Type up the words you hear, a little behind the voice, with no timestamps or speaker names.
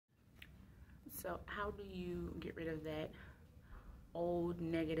So how do you get rid of that old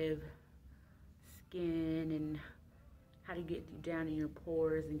negative skin, and how to get down in your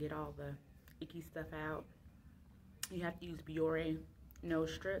pores and get all the icky stuff out? You have to use Biore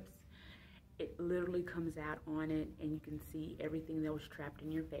nose strips. It literally comes out on it and you can see everything that was trapped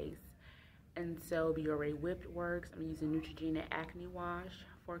in your face. And so Biore Whipped works. I'm using Neutrogena acne wash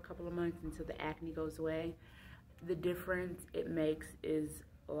for a couple of months until the acne goes away. The difference it makes is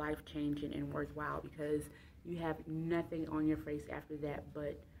life-changing and worthwhile, because you have nothing on your face after that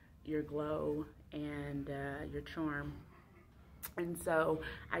but your glow and your charm. And so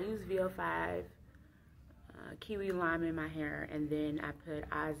I use VO5 kiwi lime in my hair, and then I put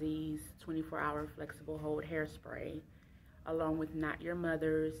Aussie's 24-hour flexible hold hairspray along with Not Your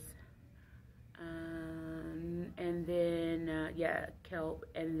Mother's and then yeah, kelp.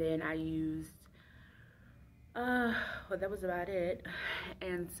 And then I used well, that was about it.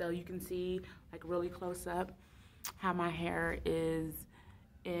 And so you can see, like, really close up how my hair is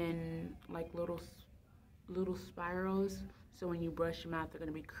in like little spirals. So when you brush them out, they're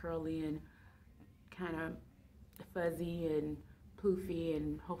going to be curly and kind of fuzzy and poofy,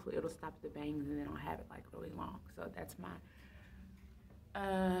 and hopefully it'll stop the bangs and then I'll have it like really long. So that's my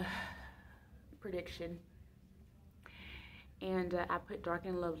prediction. And I put Dark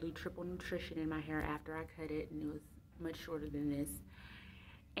and Lovely Triple Nutrition in my hair after I cut it, and it was much shorter than this.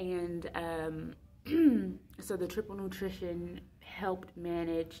 And so the Triple Nutrition helped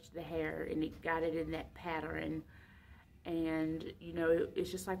manage the hair, and it got it in that pattern. And you know, it's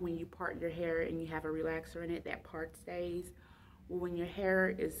just like when you part your hair and you have a relaxer in it, that part stays. Well, when your hair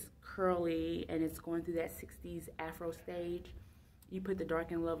is curly and it's going through that 60s afro stage, you put the Dark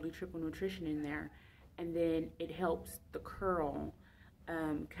and Lovely Triple Nutrition in there, and then it helps the curl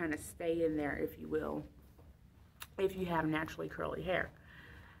kind of stay in there, if you will, if you have naturally curly hair.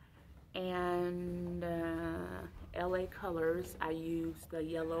 And LA Colors, I use the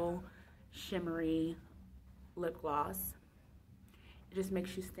yellow shimmery lip gloss. It just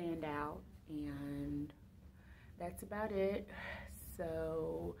makes you stand out, and that's about it.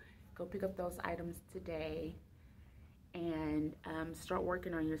 So go pick up those items today and start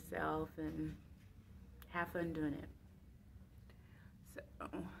working on yourself and have fun doing it. So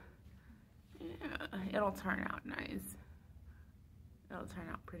yeah, it'll turn out nice. It'll turn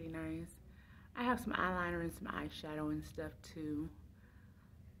out pretty nice. I have some eyeliner and some eyeshadow and stuff too,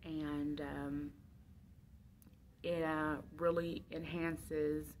 and it really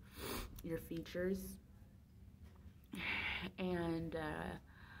enhances your features. And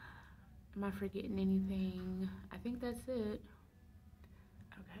am I forgetting anything? I think that's it.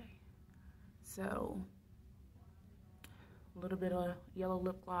 Okay, so a little bit of yellow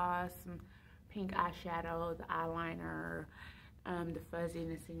lip gloss, some pink eyeshadow, the eyeliner, the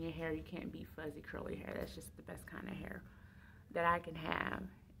fuzziness in your hair. You can't beat fuzzy curly hair. That's just the best kind of hair that I can have.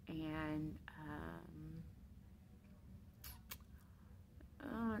 And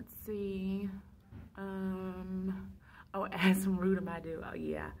let's see, oh, add some Rudamide. Oh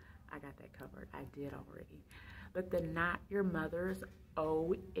yeah, I got that covered. I did already. But the Not Your Mother's,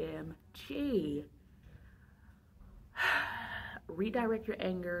 OMG. Redirect your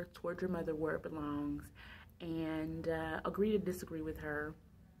anger towards your mother where it belongs, and agree to disagree with her.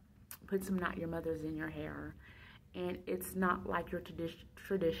 Put some Not Your Mother's in your hair, and it's not like your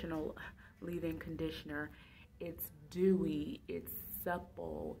traditional leave-in conditioner. It's dewy, it's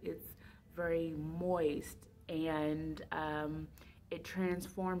supple, it's very moist, and it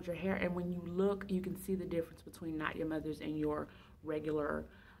transforms your hair. And when you look, you can see the difference between Not Your Mother's and your regular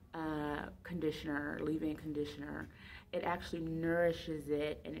conditioner, leave-in conditioner. It actually nourishes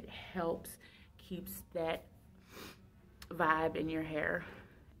it, and it helps keeps that vibe in your hair.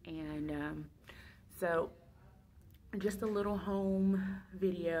 And so just a little home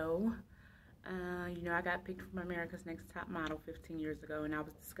video. You know, I got picked from America's Next Top Model 15 years ago, and I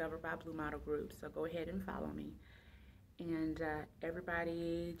was discovered by Blue Model Group. So go ahead and follow me. And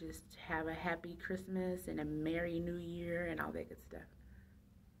everybody just have a happy Christmas and a Merry New Year and all that good stuff.